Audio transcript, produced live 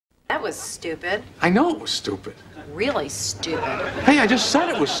That was stupid. I know it was stupid. Really stupid. Hey, I just said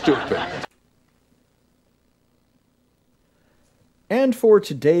it was stupid. And for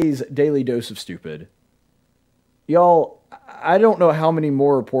today's Daily Dose of Stupid, y'all, I don't know how many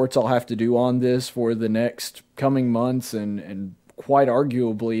more reports I'll have to do on this for the next coming months and quite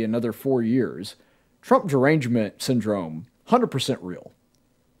arguably another 4 years. Trump Derangement Syndrome, 100% real.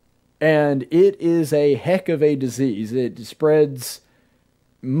 And it is a heck of a disease. It spreads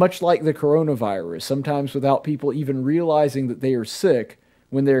much like the coronavirus, sometimes without people even realizing that they are sick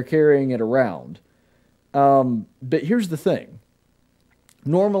when they're carrying it around. But here's the thing.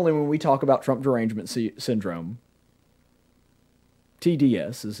 Normally when we talk about Trump Derangement Syndrome,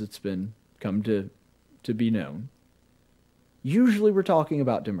 TDS, as it's been come to be known, usually we're talking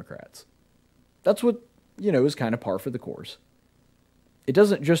about Democrats. That's what, is kind of par for the course. It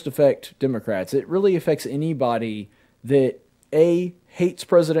doesn't just affect Democrats. It really affects anybody that, A, hates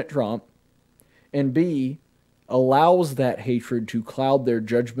President Trump, and B, allows that hatred to cloud their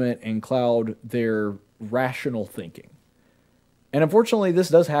judgment and cloud their rational thinking. And unfortunately, this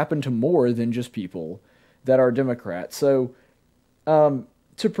does happen to more than just people that are Democrats. So,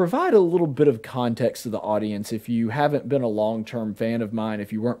 to provide a little bit of context to the audience, if you haven't been a long-term fan of mine,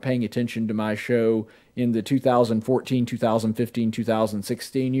 if you weren't paying attention to my show in the 2014, 2015,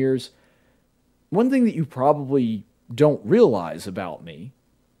 2016 years, one thing that you probably don't realize about me,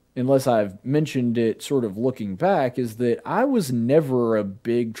 unless I've mentioned it sort of looking back, is that I was never a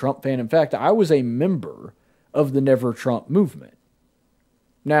big Trump fan. In fact, I was a member of the Never Trump movement.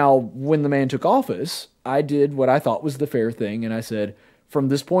 Now, when the man took office, I did what I thought was the fair thing, and I said, from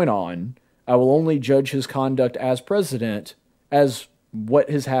this point on, I will only judge his conduct as president as what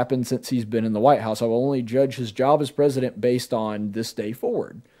has happened since he's been in the White House. I will only judge his job as president based on this day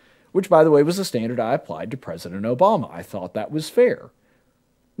forward, which, by the way, was a standard I applied to President Obama. I thought that was fair.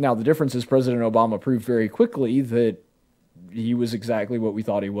 Now, the difference is President Obama proved very quickly that he was exactly what we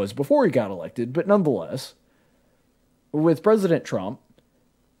thought he was before he got elected, but nonetheless, with President Trump,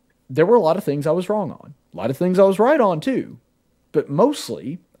 there were a lot of things I was wrong on. A lot of things I was right on, too. But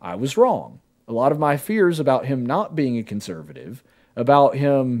mostly, I was wrong. A lot of my fears about him not being a conservative, about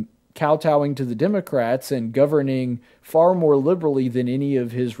him kowtowing to the Democrats and governing far more liberally than any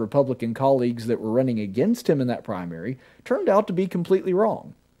of his Republican colleagues that were running against him in that primary, turned out to be completely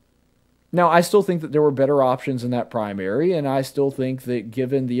wrong. Now, I still think that there were better options in that primary, and I still think that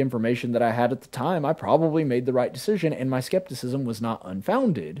given the information that I had at the time, I probably made the right decision, and my skepticism was not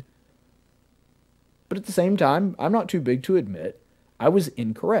unfounded. But at the same time, I'm not too big to admit I was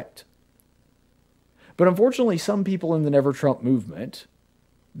incorrect. But unfortunately, some people in the Never Trump movement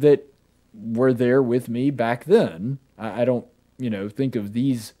that were there with me back then, I don't, think of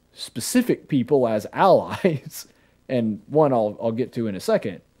these specific people as allies, and one I'll get to in a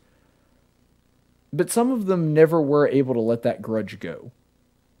second. But some of them never were able to let that grudge go.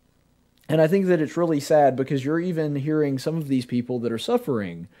 And I think that it's really sad because you're even hearing some of these people that are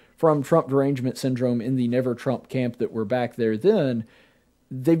suffering from Trump Derangement Syndrome in the Never Trump camp that were back there then.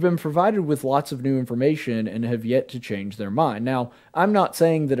 They've been provided with lots of new information and have yet to change their mind. Now, I'm not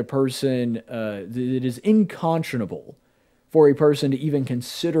saying that a person, that it is unconscionable for a person to even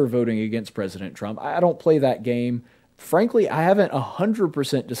consider voting against President Trump. I don't play that game. Frankly, I haven't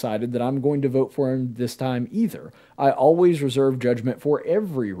 100% decided that I'm going to vote for him this time either. I always reserve judgment for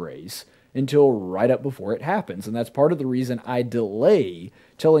every race until right up before it happens. And that's part of the reason I delay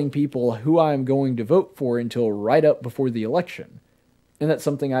telling people who I'm going to vote for until right up before the election. And that's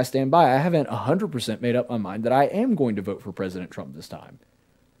something I stand by. I haven't 100% made up my mind that I am going to vote for President Trump this time.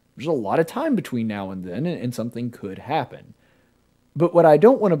 There's a lot of time between now and then, and something could happen. But what I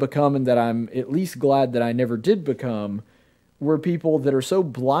don't want to become, and that I'm at least glad that I never did become, were people that are so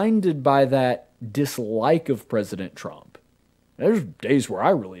blinded by that dislike of President Trump. There's days where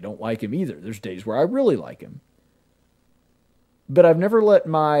I really don't like him either. There's days where I really like him. But I've never let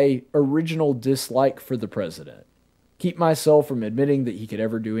my original dislike for the president keep myself from admitting that he could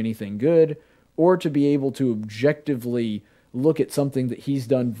ever do anything good, or to be able to objectively look at something that he's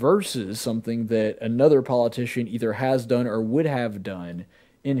done versus something that another politician either has done or would have done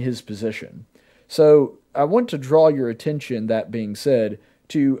in his position. So I want to draw your attention, that being said,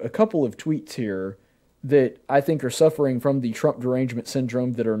 to a couple of tweets here that I think are suffering from the Trump Derangement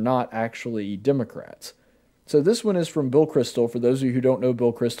Syndrome that are not actually Democrats. So this one is from Bill Kristol. For those of you who don't know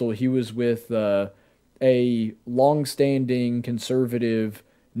Bill Kristol, he was with a long-standing conservative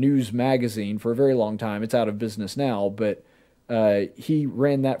news magazine for a very long time. It's out of business now, but he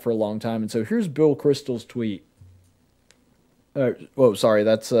ran that for a long time. And so here's Bill Kristol's tweet. Sorry,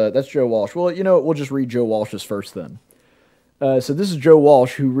 that's Joe Walsh. Well, we'll just read Joe Walsh's first then. So this is Joe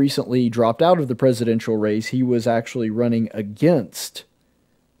Walsh, who recently dropped out of the presidential race. He was actually running against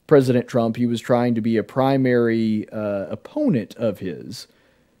President Trump. He was trying to be a primary opponent of his.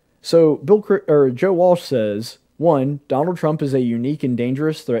 So Joe Walsh says, 1, Donald Trump is a unique and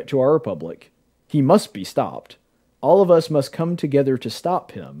dangerous threat to our republic. He must be stopped. All of us must come together to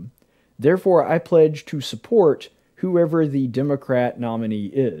stop him. Therefore, I pledge to support whoever the Democrat nominee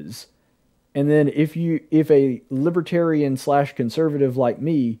is. And then if a libertarian/conservative like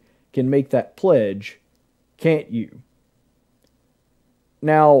me can make that pledge, can't you?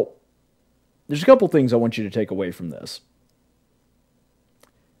 Now, there's a couple things I want you to take away from this.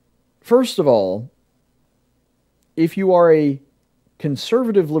 First of all, if you are a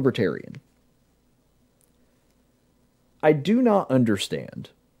conservative libertarian, I do not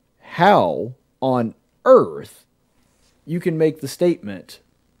understand how on earth you can make the statement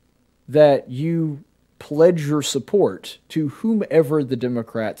that you pledge your support to whomever the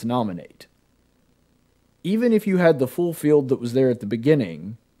Democrats nominate. Even if you had the full field that was there at the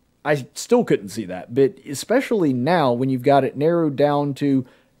beginning, I still couldn't see that. But especially now when you've got it narrowed down to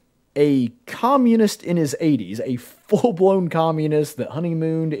a communist in his 80s, a full-blown communist that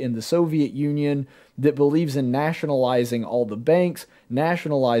honeymooned in the Soviet Union, that believes in nationalizing all the banks,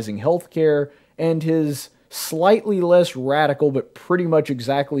 nationalizing healthcare, and his slightly less radical but pretty much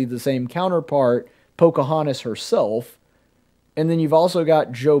exactly the same counterpart, Pocahontas herself. And then you've also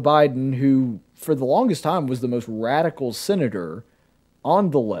got Joe Biden, who for the longest time was the most radical senator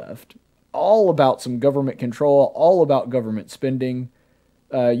on the left, all about some government control, all about government spending.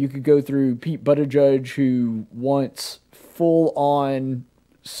 You could go through Pete Buttigieg, who wants full-on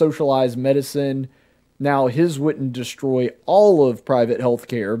socialized medicine. Now, his wouldn't destroy all of private health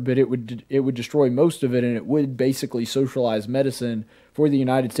care, but it would destroy most of it, and it would basically socialize medicine for the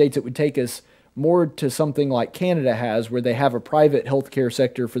United States. It would take us more to something like Canada has, where they have a private healthcare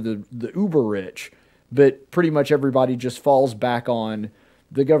sector for the uber rich, but pretty much everybody just falls back on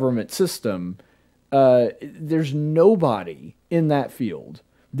the government system. There's nobody in that field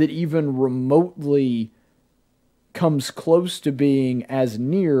that even remotely comes close to being as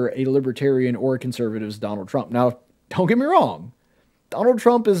near a libertarian or a conservative as Donald Trump. Now, don't get me wrong. Donald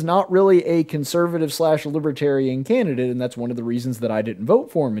Trump is not really a conservative/libertarian candidate, and that's one of the reasons that I didn't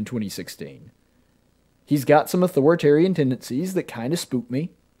vote for him in 2016. He's got some authoritarian tendencies that kind of spook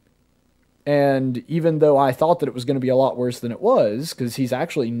me. And even though I thought that it was going to be a lot worse than it was, because he's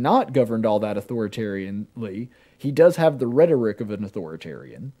actually not governed all that authoritarianly, he does have the rhetoric of an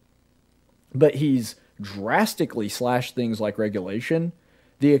authoritarian. But he's drastically slashed things like regulation.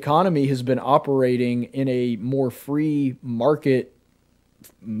 The economy has been operating in a more free market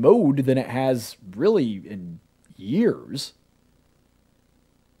mode than it has really in years.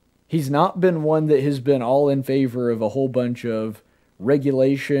 He's not been one that has been all in favor of a whole bunch of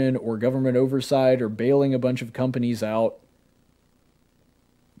regulation or government oversight or bailing a bunch of companies out.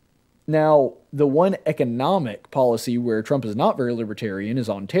 Now, the one economic policy where Trump is not very libertarian is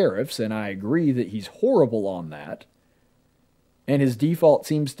on tariffs, and I agree that he's horrible on that. And his default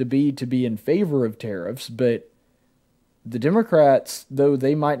seems to be in favor of tariffs, but the Democrats, though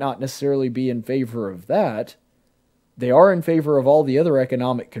they might not necessarily be in favor of that, they are in favor of all the other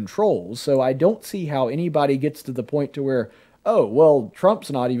economic controls. So I don't see how anybody gets to the point to where, oh, well,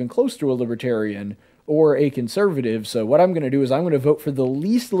 Trump's not even close to a libertarian or a conservative, so what I'm going to do is I'm going to vote for the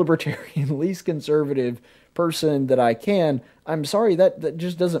least libertarian, least conservative person that I can. I'm sorry, that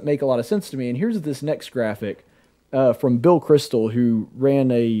just doesn't make a lot of sense to me. And here's this next graphic from Bill Kristol, who ran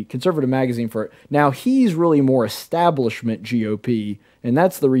a conservative magazine for it. Now, he's really more establishment GOP, and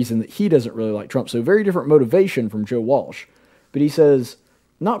that's the reason that he doesn't really like Trump. So very different motivation from Joe Walsh. But he says,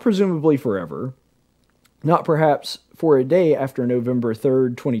 not presumably forever, not perhaps for a day after November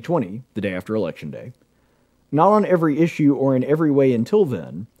 3rd, 2020, the day after Election Day, not on every issue or in every way until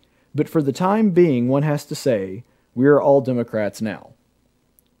then, but for the time being, one has to say, we are all Democrats now.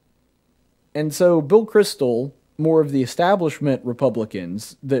 And so Bill Kristol, more of the establishment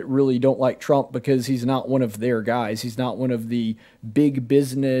Republicans that really don't like Trump because he's not one of their guys, he's not one of the big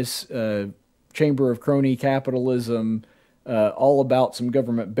business, chamber of crony capitalism, all about some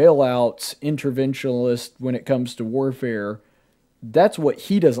government bailouts, interventionist when it comes to warfare. That's what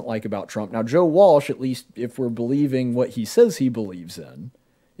he doesn't like about Trump. Now, Joe Walsh, at least if we're believing what he says he believes in,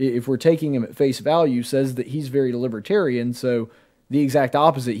 if we're taking him at face value, says that he's very libertarian. So the exact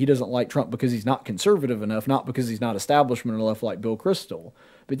opposite. He doesn't like Trump because he's not conservative enough, not because he's not establishment enough like Bill Kristol.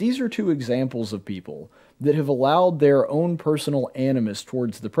 But these are two examples of people that have allowed their own personal animus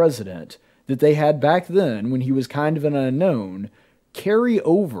towards the president that they had back then when he was kind of an unknown carry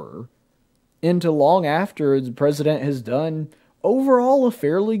over into long after the president has done overall a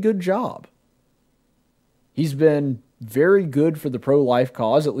fairly good job. He's been very good for the pro-life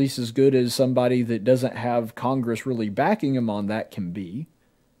cause, at least as good as somebody that doesn't have Congress really backing him on that can be.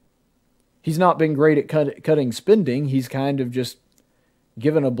 He's not been great at cutting spending. He's kind of just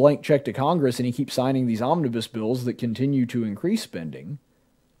given a blank check to Congress, and he keeps signing these omnibus bills that continue to increase spending.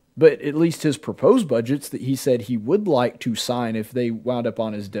 But at least his proposed budgets that he said he would like to sign if they wound up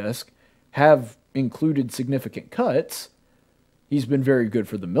on his desk have included significant cuts. He's been very good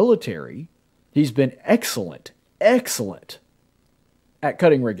for the military. He's been excellent at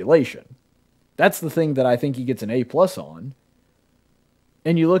cutting regulation. That's the thing that I think he gets an A+ on.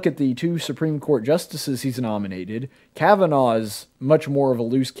 And you look at the 2 Supreme Court justices he's nominated, Kavanaugh's much more of a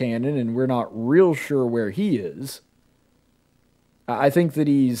loose cannon, and we're not real sure where he is. I think that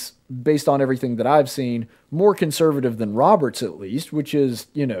he's, based on everything that I've seen, more conservative than Roberts at least, which is,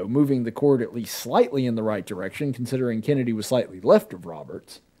 moving the court at least slightly in the right direction, considering Kennedy was slightly left of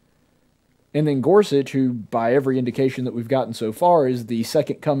Roberts. And then Gorsuch, who, by every indication that we've gotten so far, is the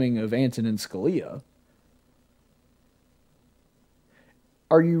second coming of Antonin Scalia.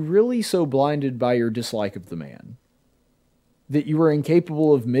 Are you really so blinded by your dislike of the man that you are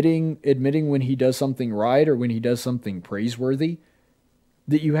incapable of admitting when he does something right or when he does something praiseworthy?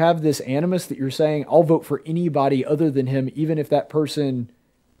 That you have this animus that you're saying, I'll vote for anybody other than him, even if that person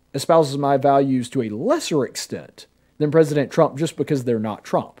espouses my values to a lesser extent than President Trump just because they're not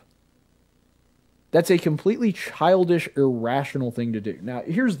Trump? That's a completely childish, irrational thing to do. Now,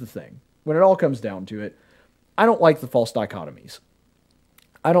 here's the thing. When it all comes down to it, I don't like the false dichotomies.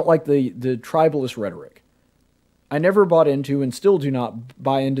 I don't like the tribalist rhetoric. I never bought into and still do not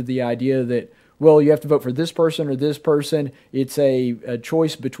buy into the idea that, well, you have to vote for this person or this person. It's a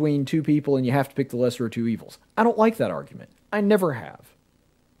choice between 2 people and you have to pick the lesser of 2 evils. I don't like that argument. I never have.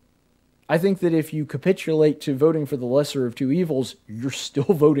 I think that if you capitulate to voting for the lesser of 2 evils, you're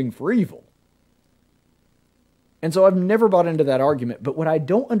still voting for evil. And so I've never bought into that argument. But what I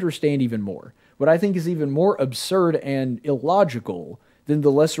don't understand even more, what I think is even more absurd and illogical than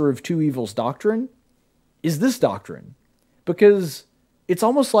the lesser of 2 evils doctrine, is this doctrine. Because it's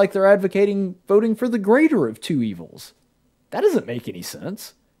almost like they're advocating voting for the greater of 2 evils. That doesn't make any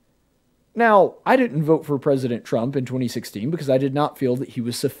sense. Now, I didn't vote for President Trump in 2016 because I did not feel that he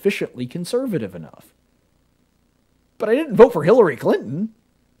was sufficiently conservative enough. But I didn't vote for Hillary Clinton.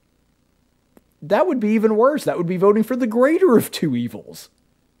 That would be even worse. That would be voting for the greater of 2 evils.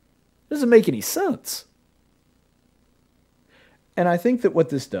 It doesn't make any sense. And I think that what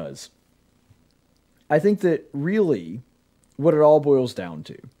this does, I think that really what it all boils down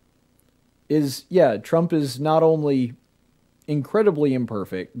to is, yeah, Trump is not only incredibly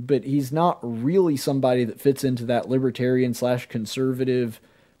imperfect, but he's not really somebody that fits into that libertarian/conservative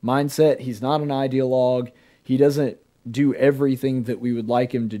mindset. He's not an ideologue. He doesn't do everything that we would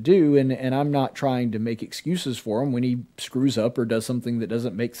like him to do, and I'm not trying to make excuses for him when he screws up or does something that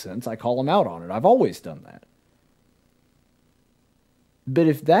doesn't make sense. I call him out on it. I've always done that. But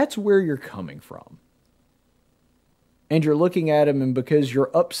if that's where you're coming from, and you're looking at him and because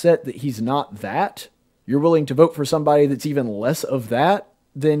you're upset that he's not that, you're willing to vote for somebody that's even less of that,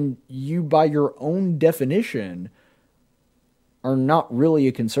 then you, by your own definition, are not really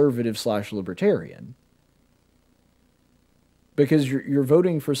a conservative/libertarian. Because you're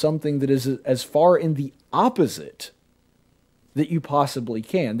voting for something that is as far in the opposite that you possibly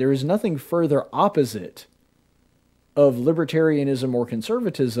can. There is nothing further opposite of libertarianism or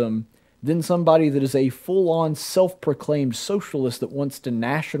conservatism than somebody that is a full-on self-proclaimed socialist that wants to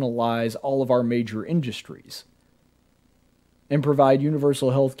nationalize all of our major industries and provide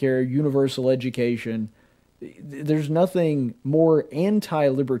universal health care, universal education. There's nothing more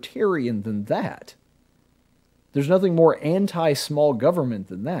anti-libertarian than that. There's nothing more anti-small government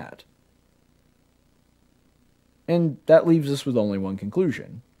than that. And that leaves us with only one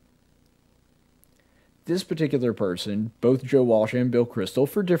conclusion. This particular person, both Joe Walsh and Bill Kristol,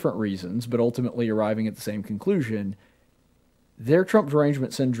 for different reasons, but ultimately arriving at the same conclusion, their Trump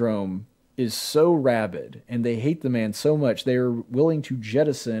Derangement Syndrome is so rabid, and they hate the man so much, they are willing to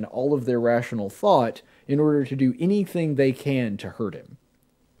jettison all of their rational thought in order to do anything they can to hurt him.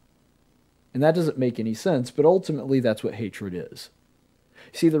 And that doesn't make any sense, but ultimately that's what hatred is.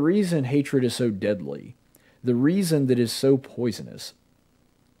 See, the reason hatred is so deadly, the reason that is so poisonous,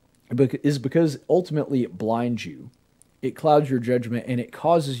 is because ultimately it blinds you, it clouds your judgment, and it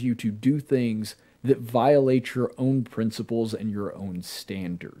causes you to do things that violate your own principles and your own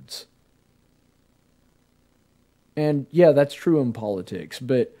standards. And yeah, that's true in politics,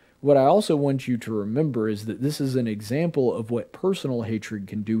 but what I also want you to remember is that this is an example of what personal hatred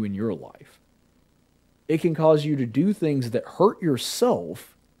can do in your life. It can cause you to do things that hurt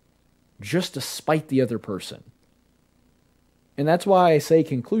yourself just to spite the other person. And that's why I say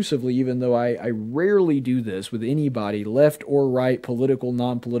conclusively, even though I rarely do this with anybody, left or right, political,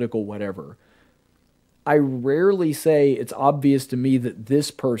 non-political, whatever, I rarely say it's obvious to me that this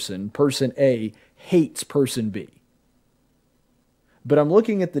person, person A, hates person B. But I'm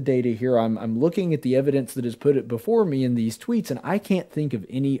looking at the data here, I'm looking at the evidence that is put before me in these tweets, and I can't think of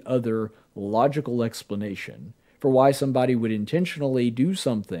any other logical explanation for why somebody would intentionally do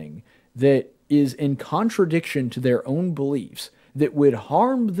something that is in contradiction to their own beliefs, that would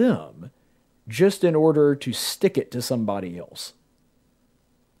harm them just in order to stick it to somebody else.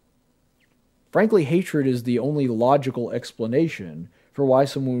 Frankly, hatred is the only logical explanation for why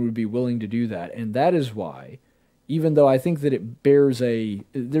someone would be willing to do that, and that is why, even though I think that it there's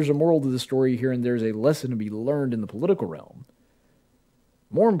a moral to the story here and there's a lesson to be learned in the political realm,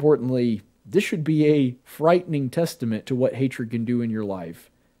 more importantly, this should be a frightening testament to what hatred can do in your life,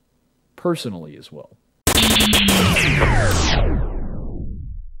 personally as well.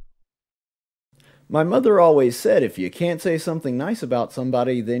 My mother always said if you can't say something nice about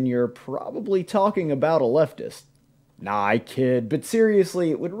somebody, then you're probably talking about a leftist. Nah, I kid, but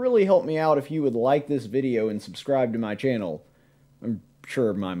seriously, it would really help me out if you would like this video and subscribe to my channel. I'm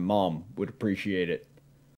sure my mom would appreciate it.